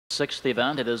Sixth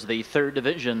event. It is the third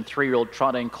division 3-year-old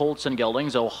trotting colts and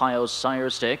geldings Ohio Sire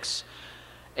Stakes.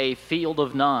 A field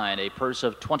of 9, a purse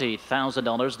of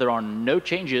 $20,000. There are no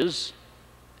changes.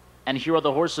 And here are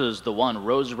the horses. The 1,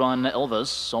 Rose Run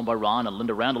Elvis, owned by Ron and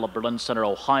Linda Randall of Berlin Center,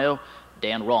 Ohio.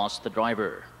 Dan Ross, the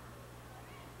driver.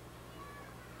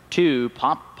 2,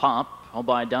 Pop Pop, owned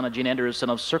by Donna Jean Anderson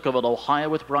of Circleville, Ohio,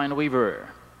 with Brian Weaver.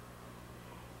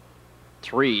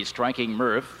 3, Striking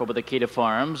Murph over the Kita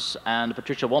Farms and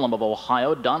Patricia Wollum of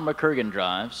Ohio. Don McCurgan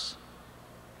drives.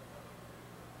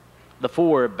 The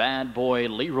 4, Bad Boy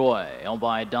Leroy, owned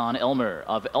by Don Elmer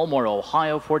of Elmore,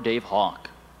 Ohio, for Dave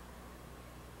Hawk.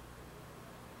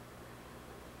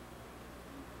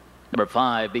 Number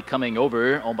 5, Becoming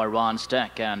Over, owned by Ron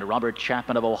Steck and Robert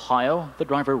Chapman of Ohio, the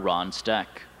driver Ron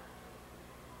Steck.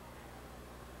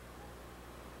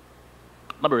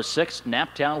 Number 6,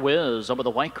 Naptown Whiz, over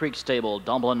the White Creek Stable,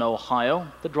 Dublin, Ohio,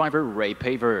 the driver Ray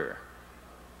Paver.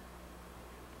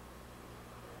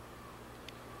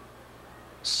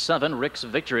 7, Rick's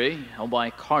Victory, owned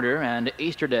by Carter and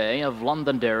Easterday of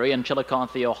Londonderry and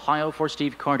Chillicothe, Ohio, for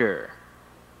Steve Carter.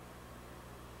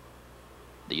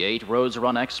 The 8, Rose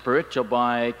Run Expert, owned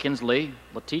by Kinsley,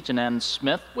 Latichin and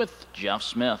Smith, with Jeff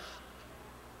Smith.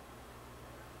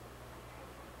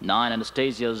 9,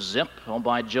 Anastasia Zip, owned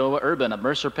by Joe Urban of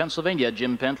Mercer, Pennsylvania,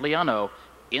 Jim Pantliano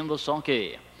in the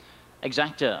sulky.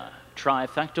 Exacta,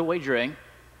 Trifecta Wagering.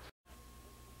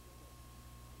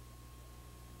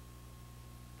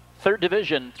 Third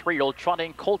division 3-year-old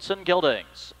trotting colts and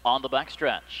geldings on the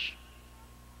backstretch.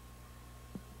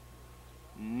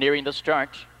 Nearing the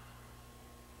start.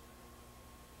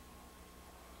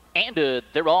 And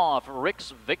they're off.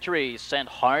 Rick's Victory sent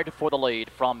hard for the lead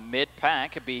from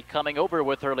mid-pack, Becoming Over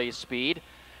with early speed.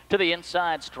 To the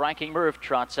inside, Striking Murph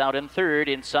trots out in third.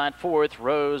 Inside fourth,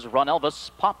 Rose Run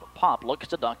Elvis. Pop Pop looks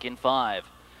to duck in 5.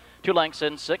 2 lengths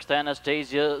in 6th,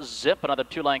 Anastasia Zip. Another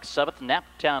 2 lengths 7th,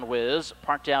 Naptown Whiz.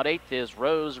 Parked out 8th is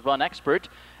Rose Run Expert.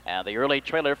 And the early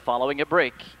trailer following a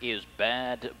break is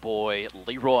Bad Boy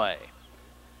Leroy.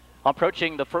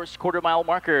 Approaching the first quarter-mile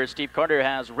marker, Steve Carter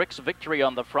has Rick's Victory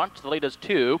on the front. The lead is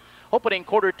 2. Opening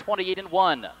quarter,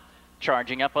 28-1.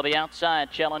 Charging up on the outside,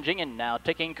 challenging, and now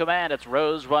taking command. It's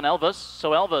Rose Run Elvis.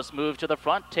 So Elvis moves to the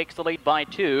front, takes the lead by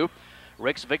 2.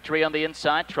 Rick's Victory on the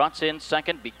inside, trots in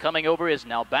second. Becoming Over is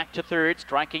now back to third.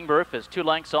 Striking Murph is 2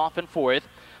 lengths off in fourth.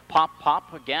 Pop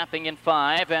Pop gapping in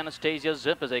 5. Anastasia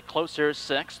Zip is a closer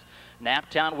 6th.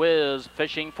 Naptown Whiz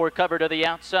fishing for cover to the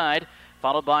outside,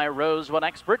 followed by Rose Run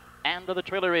Expert, and the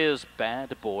trailer is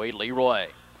Bad Boy Leroy.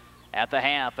 At the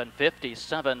half and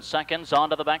 57 seconds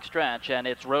onto the backstretch, and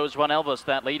it's Rose Run Elvis.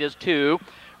 That lead is 2.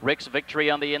 Rick's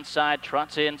Victory on the inside,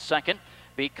 trots in second.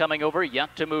 Becoming Over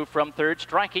yet to move from third.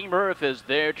 Striking Murph is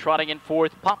there, trotting in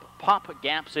fourth. Pop Pop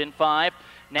gaps in 5.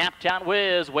 Naptown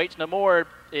Whiz waits no more,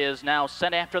 is now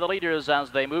sent after the leaders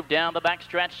as they move down the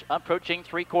backstretch, approaching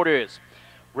 3/4.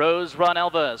 Rose Run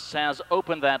Elvis has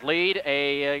opened that lead,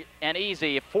 an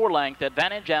easy 4-length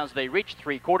advantage as they reach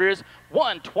 3/4,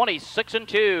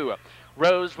 1:26-2.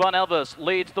 Rose Run Elvis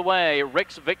leads the way.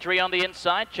 Rick's Victory on the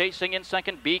inside, chasing in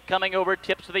second. Becoming Over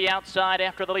tips to the outside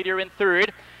after the leader in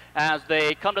third. As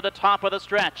they come to the top of the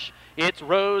stretch, it's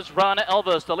Rose Run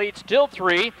Elvis. The lead still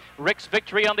 3. Rick's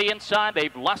Victory on the inside.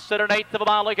 They've less than 1/8 of a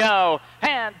mile to go.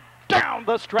 And down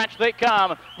the stretch they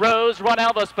come. Rose Run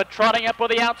Elvis, but trotting up on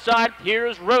the outside.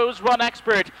 Here's Rose Run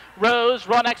Expert. Rose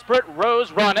Run Expert,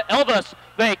 Rose Run Elvis.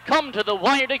 They come to the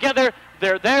wire together.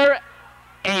 They're there.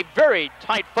 A very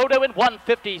tight photo in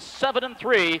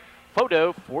 1:57-3.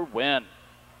 Photo for win.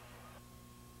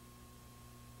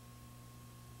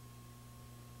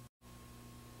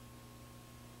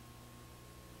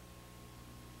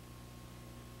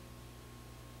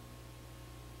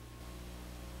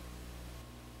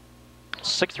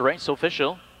 Sixth race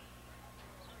official.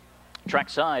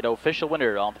 Trackside official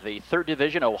winner of the third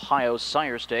division Ohio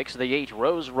Sire Stakes, the 8,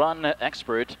 Rose Run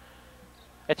Expert.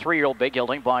 A 3-year-old big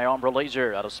gelding by Ombre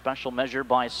Laser, out of special measure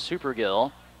by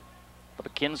Supergill.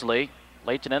 Of Kinsley,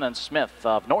 Layton and Smith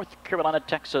of North Carolina,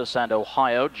 Texas, and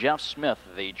Ohio. Jeff Smith,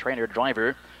 the trainer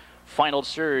driver. Final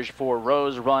surge for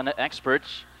Rose Run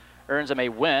Expert. Earns him a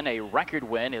win, a record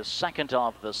win, his second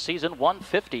of the season,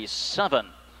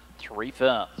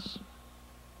 1:57.3.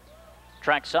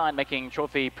 Trackside making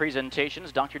trophy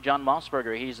presentations, Dr. John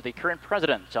Mossberger. He's the current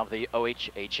president of the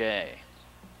OHSS.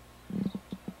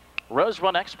 Rose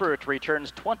Run Expert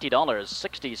returns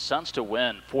 $20.60 to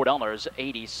win,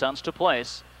 $4.80 to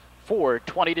place,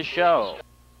 $4.20 to show.